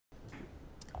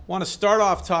want to start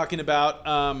off talking about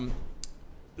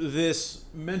this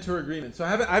mentor agreement. So I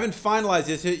haven't finalized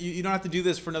this. You don't have to do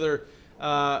this for another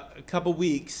couple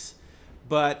weeks,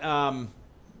 but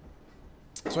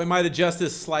so I might adjust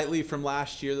this slightly from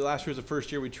last year. Last year was the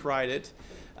first year we tried it.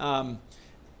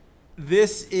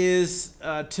 This is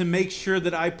to make sure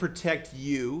that I protect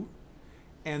you,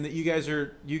 and that you guys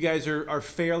are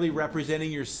fairly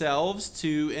representing yourselves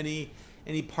to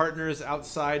any partners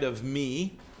outside of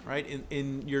me, right,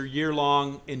 in your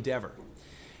year-long endeavor.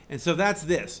 And so that's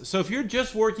this. So if you're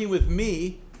just working with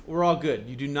me, we're all good.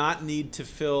 You do not need to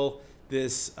fill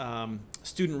this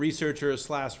student researcher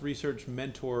 / research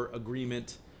mentor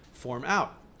agreement form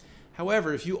out.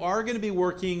 However, if you are going to be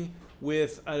working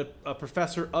with a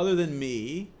professor other than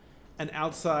me, an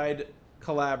outside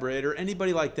collaborator,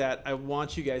 anybody like that, I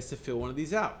want you guys to fill one of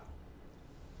these out.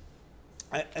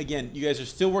 Again, you guys are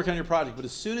still working on your project, but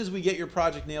as soon as we get your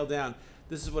project nailed down,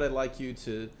 this is what I'd like you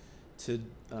to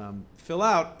fill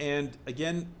out. And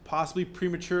again, possibly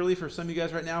prematurely for some of you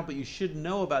guys right now, but you should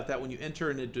know about that when you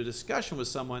enter into a discussion with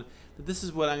someone, that this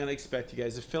is what I'm going to expect you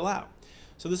guys to fill out.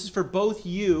 So this is for both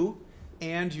you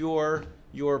and your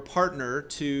partner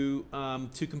to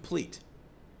complete.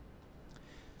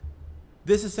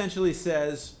 This essentially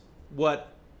says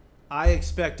what I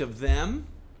expect of them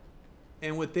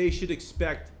and what they should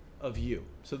expect of you.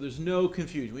 So there's no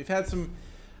confusion. We've had some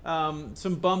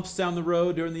bumps down the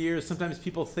road during the years. Sometimes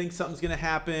people think something's going to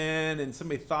happen, and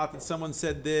somebody thought that someone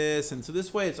said this, and so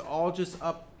this way it's all just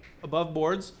up above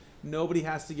boards. Nobody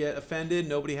has to get offended.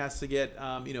 Nobody has to get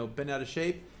bent out of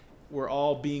shape. We're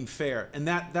all being fair, and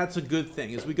that's a good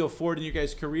thing. As we go forward in your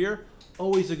guys' career,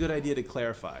 always a good idea to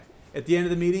clarify. At the end of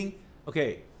the meeting,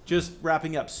 okay, just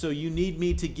wrapping up. So you need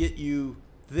me to get you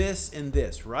this and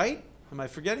this, right? Am I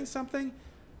forgetting something?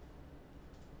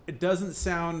 It doesn't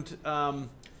sound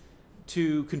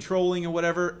too controlling or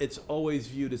whatever. It's always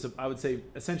viewed as I would say,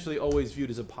 essentially always viewed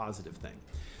as a positive thing.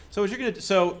 So what you're gonna do,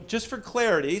 so just for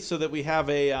clarity, so that we have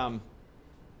a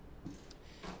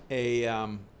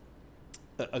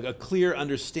clear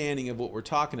understanding of what we're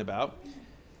talking about,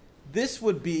 this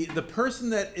would be the person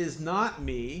that is not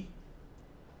me.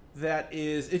 That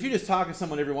is, if you're just talking to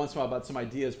someone every once in a while about some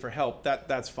ideas for help,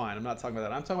 that's fine. I'm not talking about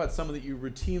that. I'm talking about someone that you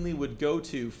routinely would go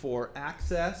to for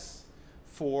access,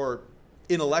 for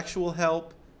intellectual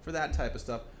help, for that type of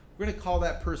stuff. We're going to call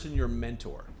that person your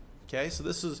mentor. Okay, so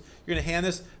this is, you're going to hand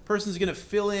this person's going to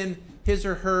fill in his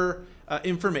or her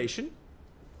information.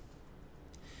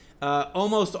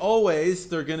 Almost always,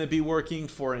 they're going to be working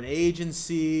for an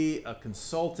agency, a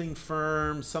consulting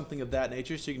firm, something of that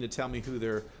nature. So you're going to tell me who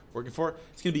they're working for.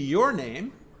 It's going to be your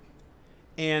name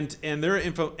and their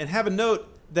info. And have a note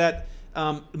that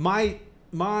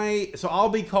so I'll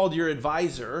be called your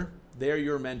advisor. They're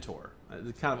your mentor.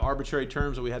 The kind of arbitrary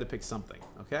terms, but we had to pick something.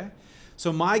 Okay.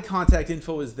 So my contact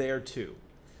info is there too.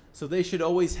 So they should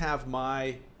always have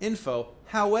my info.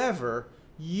 However,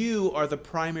 you are the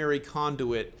primary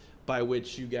conduit by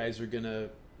which you guys are going to,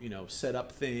 set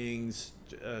up things,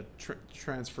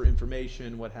 transfer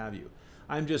information, what have you.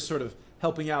 I'm just sort of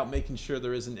helping out, making sure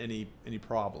there isn't any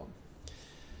problem.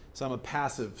 So I'm a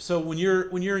passive. So when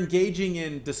you're engaging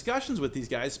in discussions with these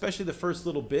guys, especially the first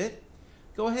little bit,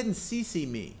 go ahead and CC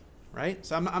me, right?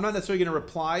 So I'm not necessarily going to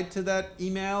reply to that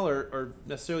email or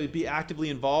necessarily be actively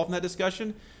involved in that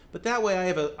discussion, but that way I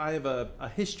have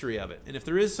a history of it. And if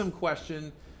there is some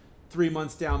question 3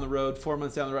 months down the road, 4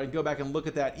 months down the road, I can go back and look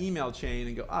at that email chain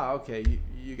and go, okay,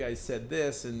 you guys said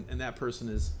this, and that person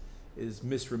is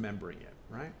misremembering it,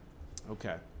 right?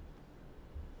 Okay.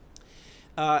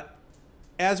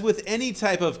 As with any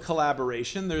type of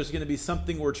collaboration, there's going to be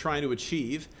something we're trying to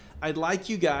achieve. I'd like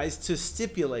you guys to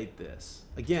stipulate this.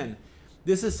 Again,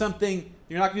 this is something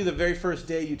you're not going to do the very first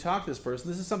day you talk to this person.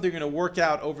 This is something you're going to work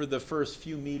out over the first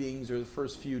few meetings or the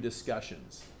first few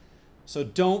discussions. So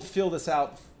don't fill this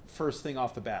out first thing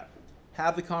off the bat.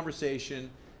 Have the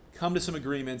conversation, come to some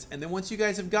agreements, and then once you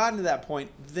guys have gotten to that point,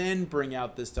 then bring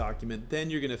out this document. Then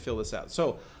you're going to fill this out.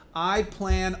 So I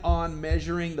plan on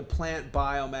measuring the plant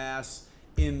biomass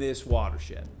in this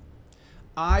watershed.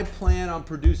 I plan on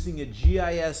producing a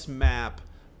GIS map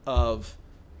of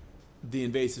the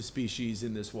invasive species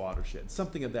in this watershed,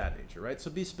 something of that nature, right? So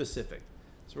be specific.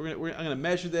 So I'm going to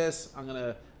measure this. I'm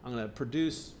going to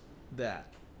produce that.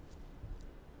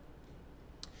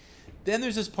 Then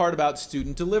there's this part about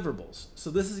student deliverables.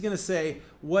 So this is going to say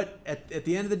what, at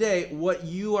the end of the day, what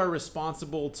you are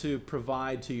responsible to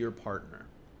provide to your partner.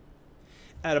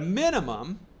 At a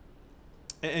minimum,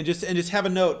 and just have a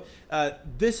note,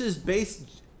 this is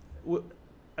based,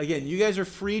 again, you guys are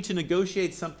free to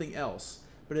negotiate something else,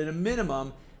 but at a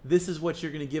minimum, this is what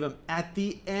you're going to give them at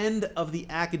the end of the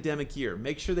academic year.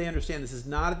 Make sure they understand this is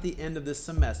not at the end of this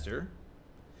semester.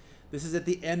 This is at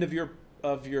the end of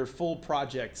your full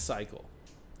project cycle.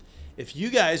 If you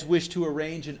guys wish to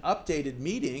arrange an updated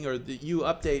meeting, or that you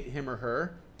update him or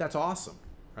her, that's awesome,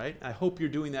 right? I hope you're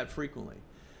doing that frequently.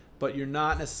 But you're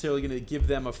not necessarily going to give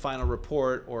them a final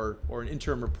report or an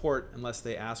interim report unless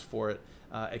they ask for it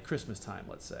at Christmas time,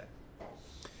 let's say.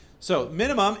 So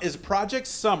minimum is project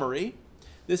summary.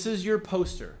 This is your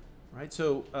poster, right?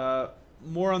 So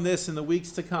more on this in the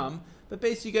weeks to come. But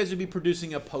basically, you guys will be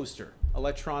producing a poster.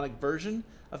 Electronic version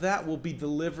of that will be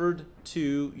delivered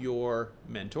to your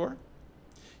mentor.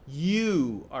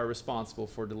 You are responsible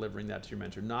for delivering that to your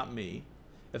mentor, not me.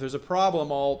 If there's a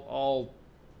problem, I'll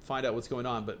find out what's going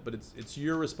on, but it's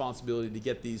your responsibility to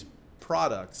get these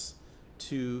products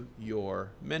to your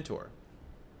mentor.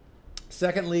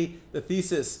 Secondly, the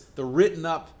thesis, the written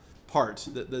up part,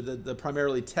 the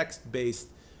primarily text-based,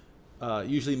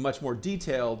 usually much more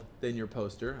detailed than your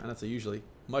poster, and that's usually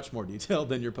much more detailed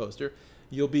than your poster.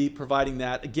 You'll be providing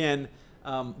that, again,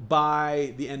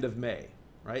 by the end of May,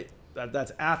 right?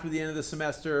 That's after the end of the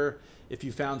semester. If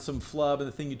you found some flub in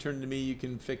the thing you turned to me, you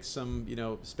can fix some,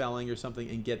 spelling or something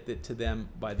and get it to them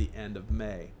by the end of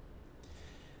May.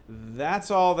 That's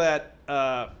all that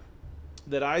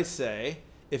that I say.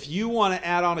 If you want to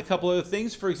add on a couple other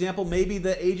things, for example, maybe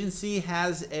the agency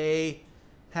has a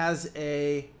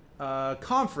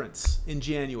conference in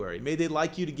January. Maybe they'd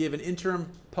like you to give an interim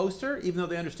poster, even though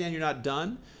they understand you're not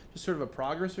done, just sort of a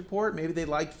progress report. Maybe they'd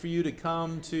like for you to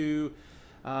come to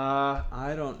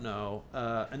I don't know,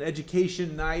 an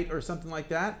education night or something like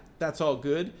that. That's all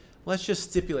good. Let's just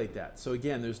stipulate that. So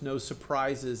again, there's no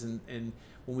surprises, and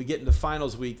when we get into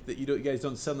finals week, that you guys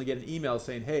don't suddenly get an email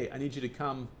saying, hey, I need you to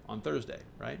come on Thursday,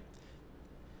 right?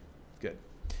 Good.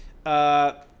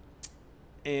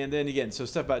 And then again, so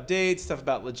stuff about dates, stuff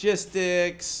about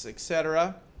logistics,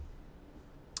 etc.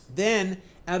 Then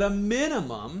at a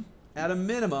minimum,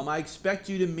 I expect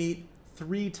you to meet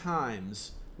 3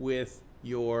 times with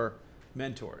your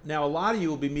mentor. Now, a lot of you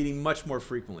will be meeting much more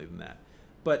frequently than that,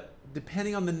 but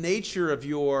depending on the nature of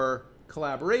your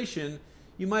collaboration,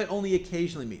 you might only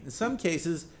occasionally meet. In some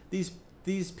cases,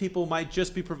 these people might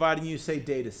just be providing you, say,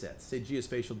 data sets, say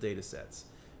geospatial data sets.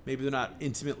 Maybe they're not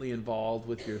intimately involved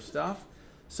with your stuff.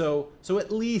 So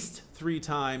at least 3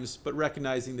 times, but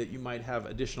recognizing that you might have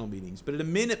additional meetings. But at a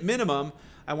minimum,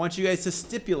 I want you guys to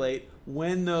stipulate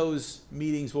when those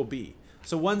meetings will be.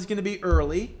 So one's going to be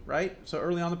early, right? So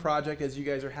early on the project, as you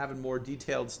guys are having more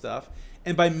detailed stuff.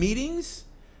 And by meetings,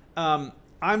 I'm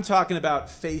talking about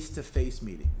face-to-face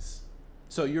meetings.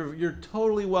 So you're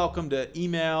totally welcome to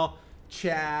email,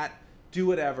 chat, do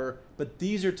whatever. But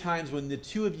these are times when the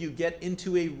two of you get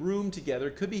into a room together.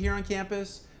 Could be here on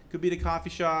campus, could be at a coffee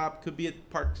shop, could be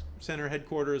at Park Center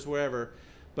headquarters, wherever.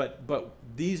 But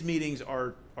these meetings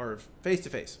are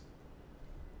face-to-face.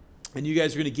 And you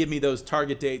guys are going to give me those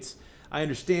target dates. I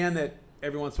understand that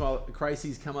every once in a while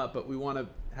crises come up, but we want to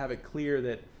have it clear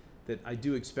that I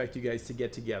do expect you guys to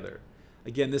get together.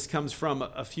 Again, this comes from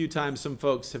a few times some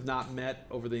folks have not met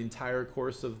over the entire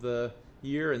course of the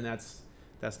year, and that's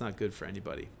not good for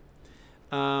anybody.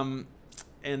 And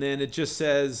then it just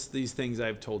says these things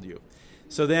I've told you.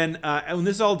 So then when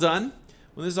this is all done,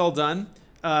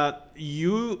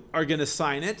 you are going to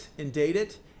sign it and date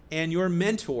it, and your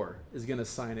mentor is going to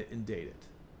sign it and date it.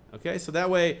 Okay, so that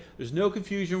way there's no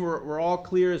confusion. We're all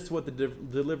clear as to what the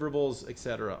deliverables,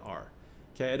 etc. are.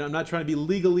 Okay, and I'm not trying to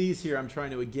be legalese here. I'm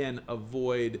trying to, again,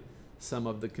 avoid some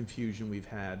of the confusion we've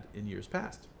had in years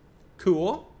past.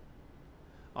 Cool.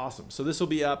 Awesome. So this will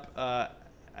be up.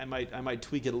 I might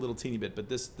tweak it a little teeny bit, but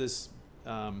this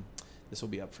will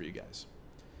be up for you guys.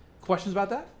 Questions about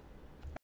that?